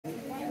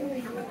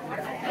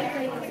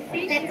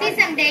Let's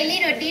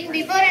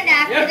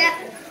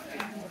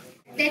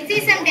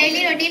see some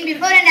daily routine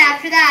before and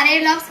after the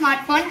arrival of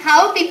smartphone.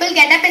 How people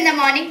get up in the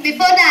morning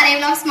before the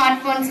arrival of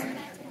smartphones.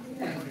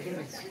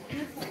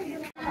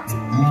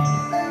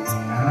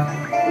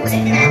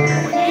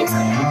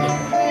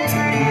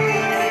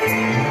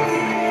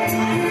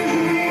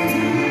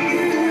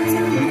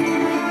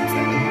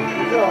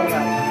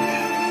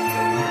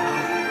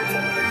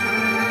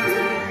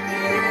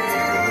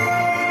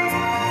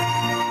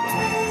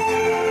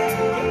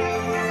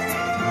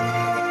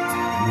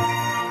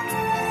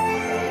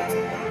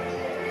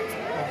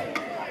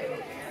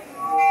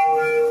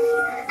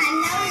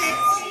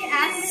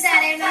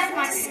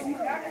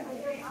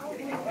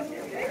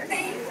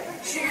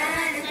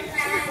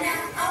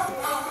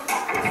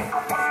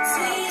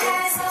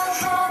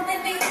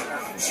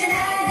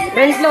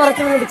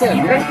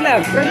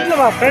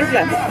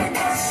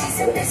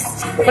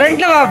 Front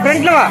la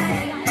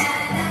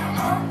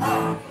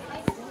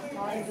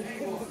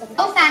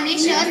How family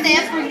shows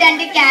their food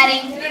and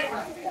caring.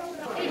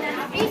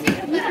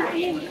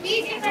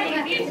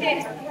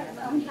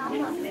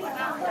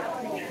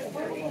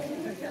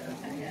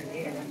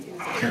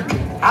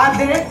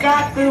 Ade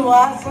kaathu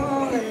vaasam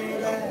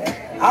vera,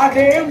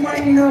 ade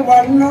mannu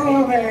vannu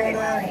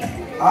vera,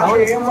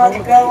 ade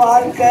makka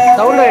vaalka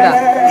vera,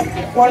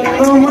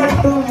 pollu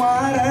mattu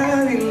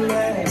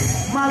maaradilla,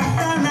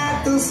 matta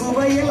naattu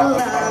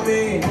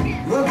suvayellave,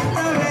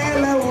 gotta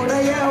vela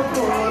udaya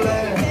pola,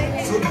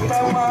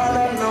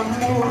 suttamana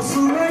nammoor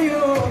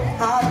suvayo,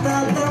 aata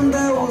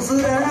thanda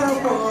usura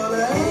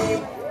pola.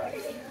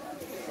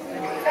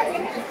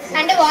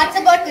 And what's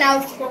about now?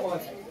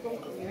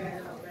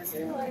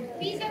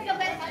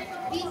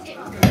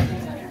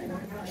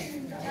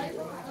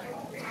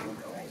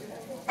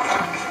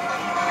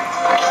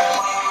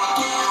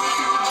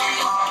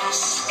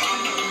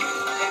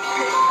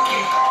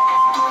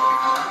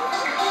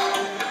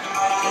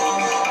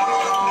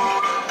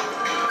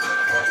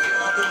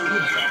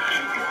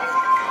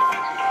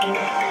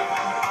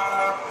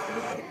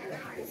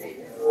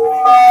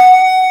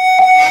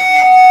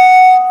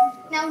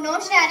 Now no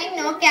sharing,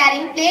 no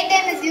caring.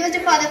 Playtime is used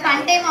for the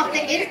fun time of the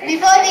kids.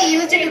 Before we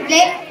used to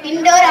play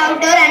indoor,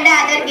 outdoor and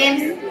other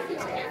games.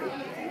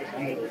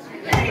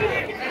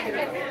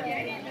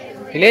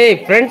 Ile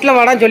front la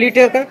vadan sollite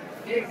irukka.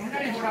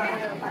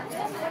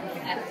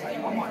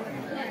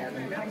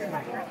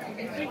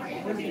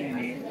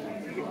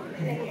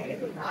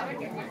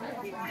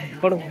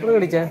 Podu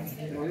kadicha.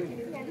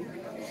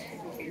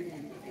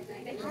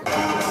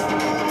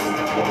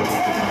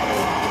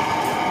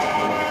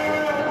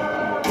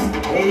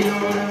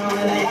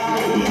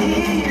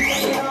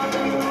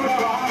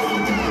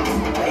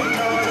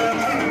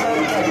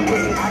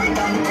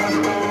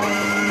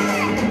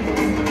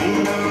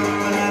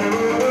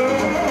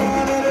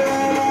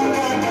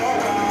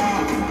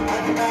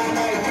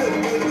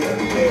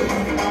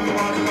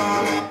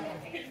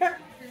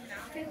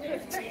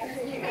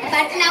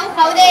 But now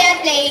how they are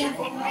playing.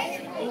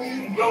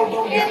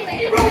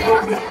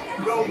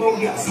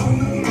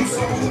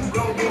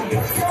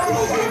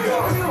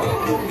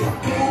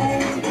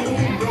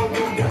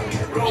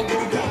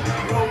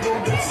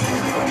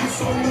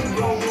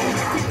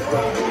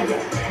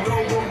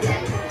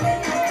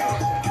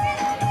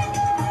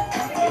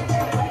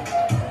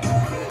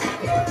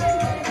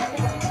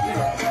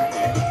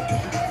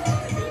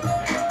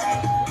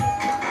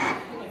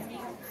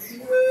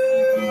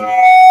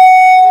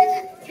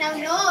 Now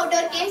no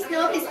outdoor games,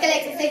 no physical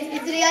exercise.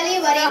 It's really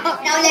worrying.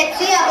 Now let's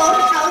see about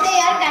how they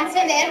are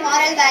considered their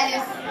moral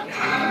values.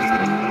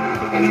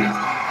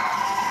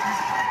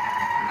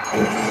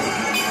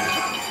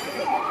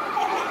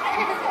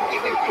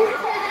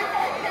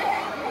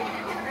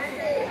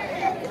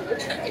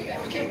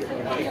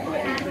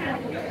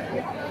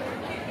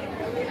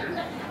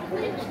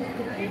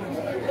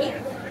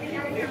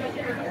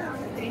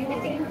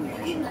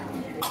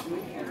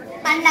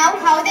 And now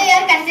how they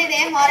are considered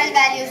their moral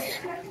values.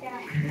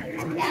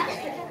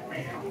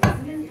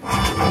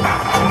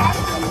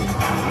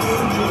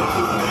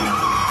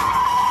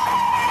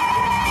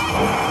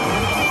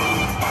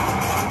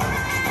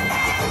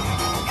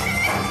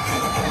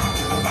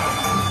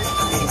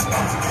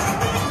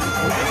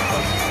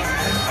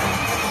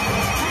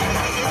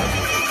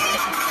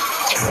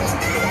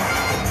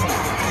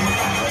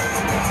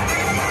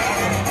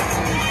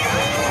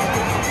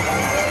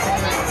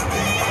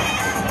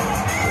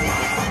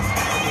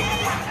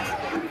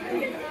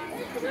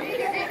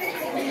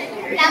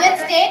 Now it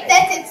states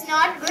that it's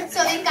not good,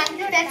 so we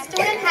conclude that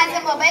student has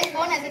a mobile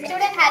phone as a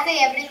student has a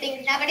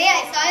everything. Nowadays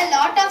I saw a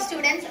lot of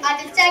students are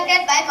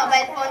distracted by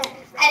mobile phones.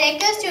 I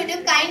request you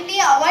to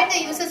kindly avoid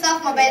the uses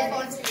of mobile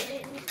phones.